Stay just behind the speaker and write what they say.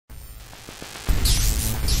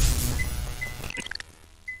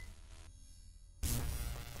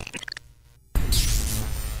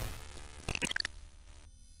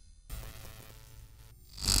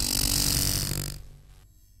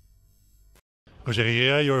Jose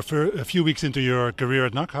Riera, you're a few weeks into your career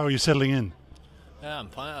at NAC. How are you settling in? Yeah, I'm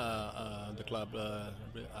fine. The club,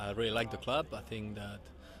 I really like the club. I think that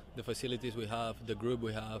the facilities we have, the group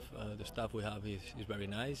we have, the staff we have is very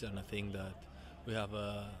nice, and I think that we have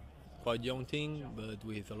a quite young team, but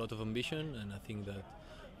with a lot of ambition, and I think that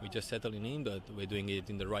we're just settling in, but we're doing it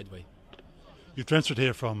in the right way. You transferred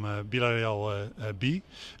here from Villarreal B.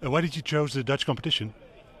 Why did you choose the Dutch competition?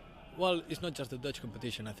 Well, it's not just the Dutch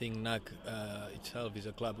competition. I think NAC itself is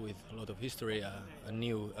a club with a lot of history. I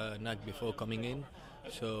knew NAC before coming in,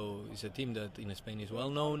 so it's a team that in Spain is well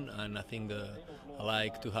known, and I think I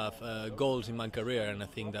like to have goals in my career, and I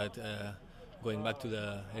think that going back to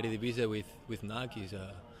the Eredivisie with NAC is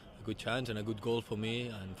a good chance and a good goal for me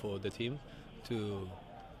and for the team to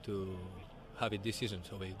have it this season,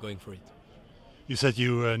 so we're going for it. You said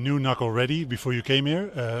you knew NAC already before you came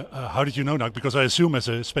here. How did you know NAC? Because I assume as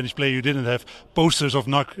a Spanish player you didn't have posters of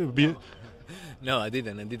NAC. No, I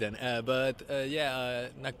didn't. But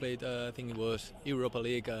NAC played, I think it was Europa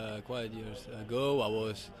League quite years ago.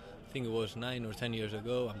 I think it was 9 or 10 years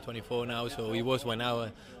ago. I'm 24 now, so it was when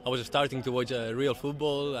I was starting to watch real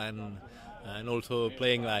football and also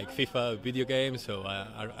playing like FIFA video games. So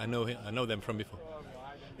I know them from before.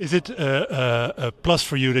 Is it a plus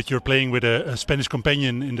for you that you're playing with a Spanish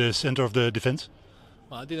companion in the center of the defense?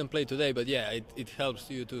 Well, I didn't play today, but yeah, it helps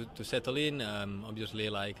you to settle in. Obviously,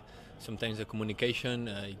 like sometimes the communication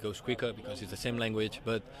it goes quicker because it's the same language.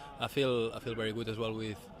 But I feel very good as well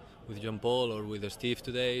with Jan Paul or with Steve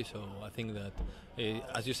today. So I think that,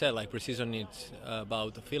 as you said, like pre-season, it's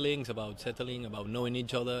about feelings, about settling, about knowing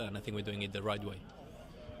each other, and I think we're doing it the right way.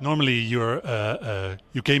 Normally you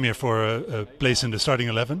came here for a place in the starting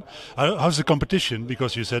 11. How's the competition?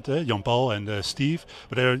 Because you said Jan Paul and Steve,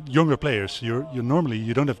 but they're younger players. You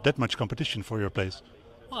don't have that much competition for your place.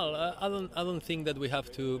 Well, I don't think that we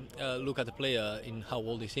have to look at the player in how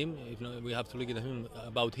old is him. We have to look at him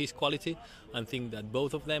about his quality and think that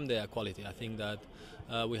both of them, they are quality. I think that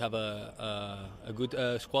we have a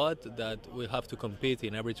good squad that we have to compete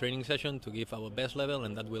in every training session to give our best level,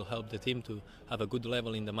 and that will help the team to have a good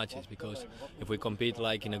level in the matches, because if we compete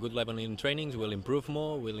like in a good level in trainings, we'll improve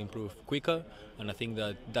more, we'll improve quicker, and I think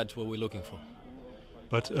that that's what we're looking for.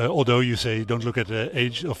 But although you say don't look at the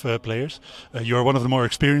age of players, you're one of the more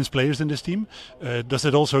experienced players in this team. Does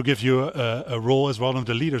that also give you a role as one of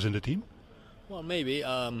the leaders in the team? Well, maybe.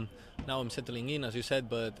 Now I'm settling in, as you said,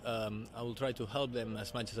 but I will try to help them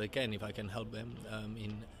as much as I can. If I can help them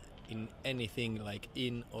in anything like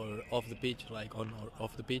in or off the pitch, like on or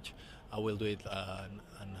off the pitch, I will do it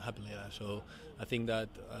and happily. So I think that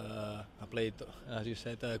I played, as you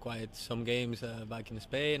said, quite some games back in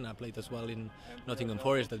Spain. I played as well in Nottingham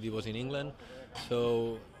Forest, that it was in England.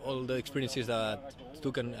 So all the experiences that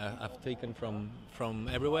I've taken from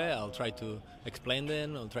everywhere, I'll try to explain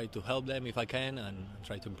them. I'll try to help them if I can, and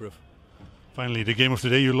try to improve. Finally, the game of the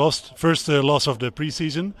day you lost. First loss of the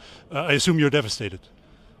pre-season. I assume you're devastated.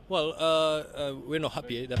 Well, we're not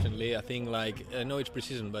happy, definitely. I think, I know it's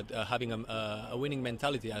pre-season, but having a winning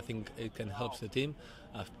mentality, I think it can help the team.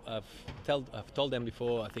 I've told them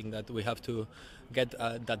before, I think that we have to get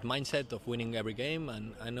that mindset of winning every game,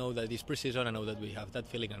 and I know that it's pre-season, I know that we have that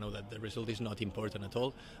feeling, I know that the result is not important at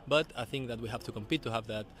all, but I think that we have to compete to have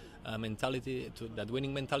that mentality, that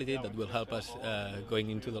winning mentality that will help us going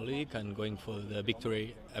into the league and going for the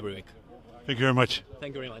victory every week. Thank you very much.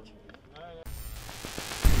 Thank you very much.